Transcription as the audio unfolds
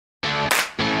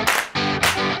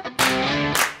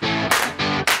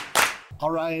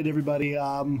All right, everybody.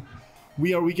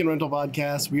 We are Weekend Rental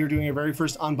Podcast. We are doing our very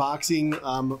first unboxing.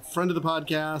 Friend of the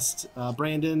podcast,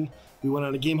 Brandon. We went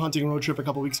on a game hunting road trip a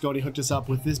couple weeks ago, and he hooked us up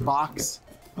with this box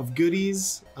of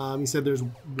goodies. He said there's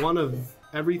one of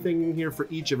everything in here for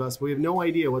each of us, but we have no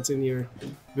idea what's in here.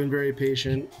 Been very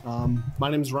patient. My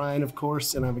name is Ryan, of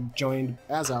course, and I'm joined,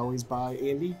 as always, by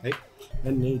Andy. Hey.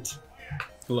 And Nate.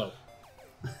 Hello.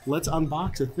 Let's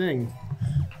unbox a thing.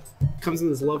 Comes in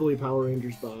this lovely Power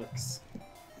Rangers box.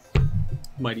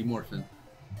 Mighty Morphin.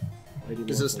 Mighty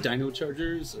Is this Morphin. Dino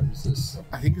Chargers or is this?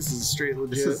 I think this is straight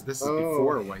legit. This is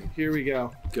before white. Here we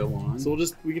go. Go on. So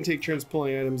we can take turns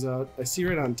pulling items out. I see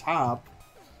right on top.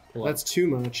 Pull That's too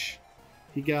much.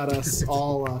 He got us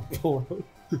all pull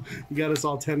out. He got us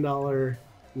all $10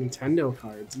 Nintendo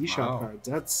cards, eShop Wow. cards.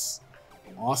 That's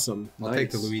awesome. I'll take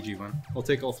the Luigi one. I'll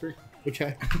take all three.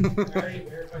 Okay. I already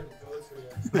verified the codes for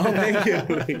you. Oh, thank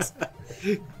you. Thanks.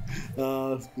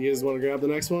 You guys want to grab the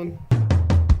next one?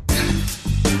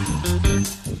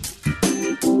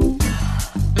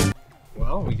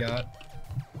 Well, we got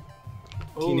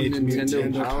Teenage Nintendo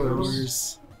Nintendo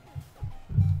Powers.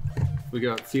 We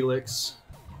got Felix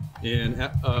and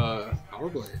Power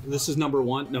Blade. this is number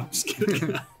 1. No, I'm just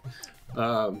kidding.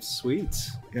 Sweet.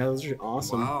 Yeah, those are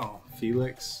awesome. Wow.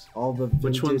 Felix. All the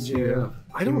Which ones do you vintage, have?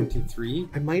 I don't. 2,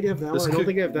 I might have that This one. I don't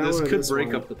think I have that this one. or could this break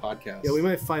one. up the podcast. Yeah, we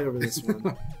might fight over this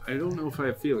one. I don't know if I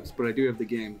have Felix, but I do have the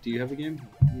game. Do you have the game?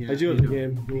 Yeah, I do have you the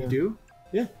game. Yeah. You do?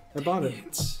 Yeah, I bought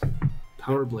it.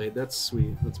 Power Blade. That's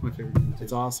sweet. That's my favorite game.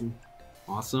 It's awesome.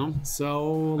 Awesome.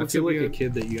 So I looks feel like like we a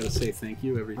kid that you gotta say thank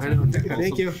you every I time. know.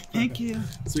 Thank you. Thank you.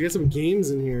 So we got some games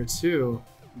in here too.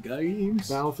 Games.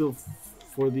 Battlefield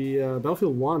for the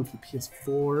Battlefield 1 for the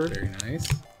PS4. Very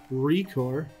nice.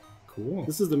 Recore. Cool.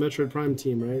 This is the Metroid Prime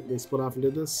team, right? They split off and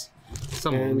did this.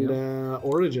 Some of And them, yeah.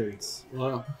 Origins.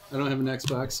 Wow. I don't have an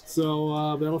Xbox.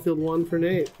 So Battlefield 1 for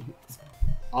Nate.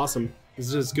 Awesome.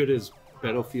 Is it as good as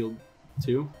Battlefield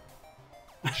 2?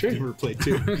 Sure. Never played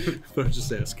 2, but I'm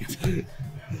just asking.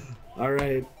 All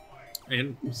right.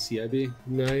 And CIB.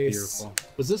 Nice. Beautiful.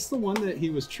 Was this the one that he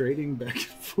was trading back and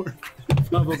forth?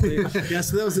 Probably. Yeah,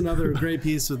 so that was another great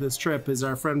piece of this trip is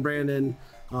our friend Brandon.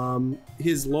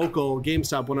 His local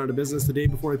GameStop went out of business the day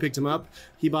before we picked him up.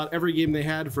 He bought every game they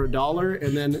had for $1,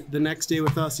 and then the next day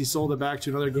with us, he sold it back to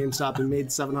another GameStop and made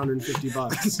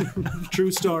 $750.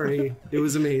 True story. It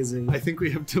was amazing. I think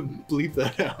we have to bleep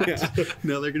that out. Yeah.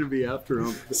 Now they're going to be after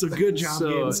him. So good job, So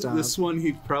GameStop. this one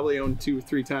he probably owned 2 or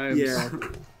 3 times. Yeah.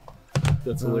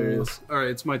 That's hilarious. All right,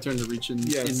 it's my turn to reach in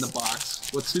Yes. the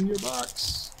box. What's in your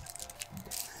box?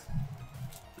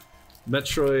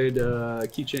 Metroid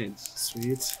keychains.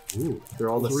 Sweet. Ooh, they're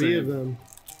all the Three same. of them.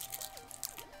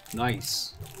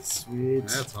 Nice. Sweet.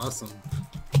 That's awesome.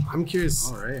 I'm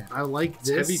curious. All right. I like It's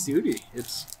this. heavy duty.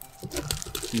 It's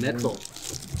metal.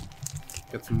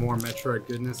 Got some more Metroid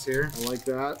goodness here. I like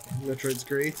that. Metroid's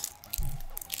great.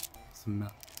 Some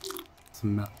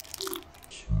Metroid.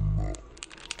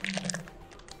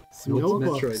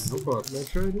 Notebooks. Notebooks.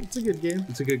 Metroid. It's a good game.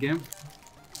 It's a good game.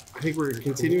 I think we're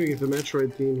continuing with the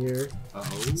Metroid theme here. Oh.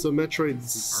 So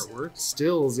Metroid's Artwork.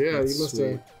 stills, yeah. That's You must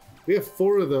sweet. have. We have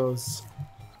 4 of those.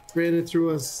 Brandon threw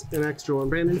us an extra one.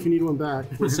 Brandon, if you need one back,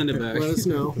 We'll send it back. let us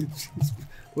know.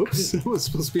 Whoops, it was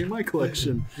supposed to be in my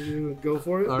collection. You go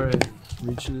for it. All right,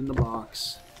 reaching in the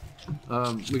box.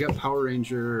 We got Power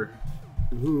Ranger.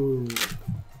 Ooh,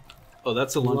 Oh,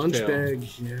 that's a lunch, pail. bag.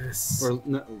 Yes. Or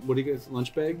no, what do you guys?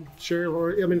 Lunch bag? Sure.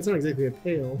 Or I mean, it's not exactly a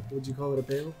pail. Would you call it a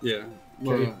pail? Yeah. Okay.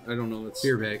 Well, I don't know. It's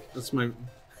Beer bag. That's my.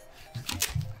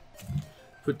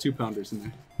 Put 2-pounders in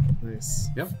there. Nice.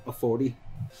 A 40.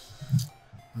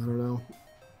 I don't know.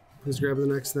 Who's grabbing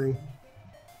the next thing?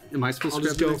 Am I supposed I'll to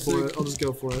just grab go the for next it. I'll just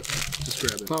go for it. thing? Just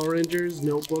grab it. Power Rangers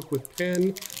notebook with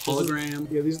pen.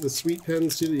 Hologram. Yeah, these are the sweet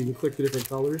pens too that you can click the different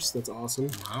colors. That's awesome.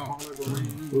 Wow.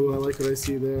 Ooh, I like what I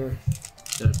see there.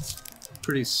 That's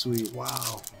pretty sweet.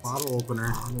 Wow. Bottle opener.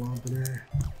 Bottle opener.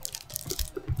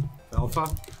 Alpha.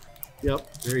 Yep.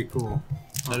 Very cool.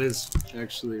 That is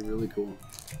actually really cool.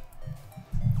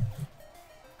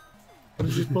 What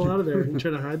did you pull out of there? You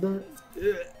trying to hide that?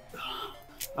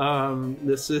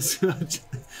 This is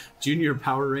Junior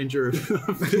Power Ranger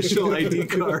official ID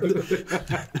card. You're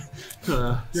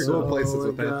So, going places oh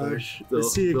with my that. gosh. They'll, I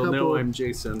see a they'll know couple, I'm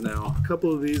Jason now. a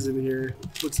couple of these in here.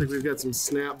 Looks like we've got some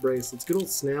snap bracelets. Good old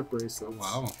snap bracelets.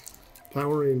 Wow.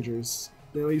 Power Rangers.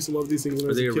 You know, I used to love these things when I Are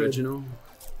was they a kid. original?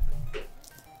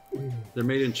 They're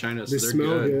made in China, so They they're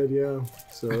smell good. good, yeah.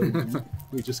 So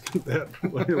we just got that.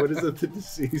 What is it? The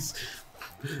disease.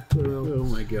 I don't know. Oh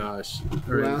my gosh!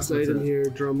 All right, Last what's item that? here,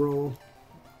 drum roll.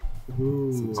 Ooh.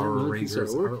 Is that Power really a piece of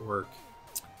Rangers artwork? artwork.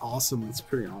 Awesome. It's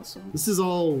pretty awesome. This is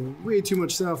all way too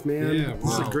much stuff, man. Yeah, This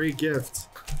is a wow. great gift.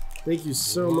 Thank you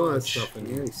so A lot of much. stuff in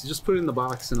here. Nice. Just put it in the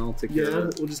box and I'll take care Yeah, of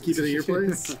it. we'll just keep it at your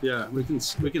place. Yeah, we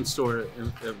can store it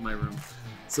at my room.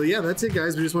 So yeah, that's it,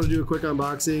 guys. We just want to do a quick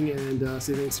unboxing and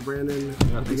say thanks to Brandon. Hope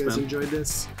you thanks, guys man. enjoyed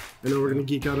this. I know we're gonna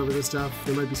geek out over this stuff.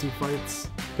 There might be some fights.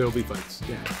 There'll be fights.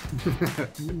 Yeah,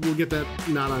 we'll get that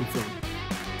not on film.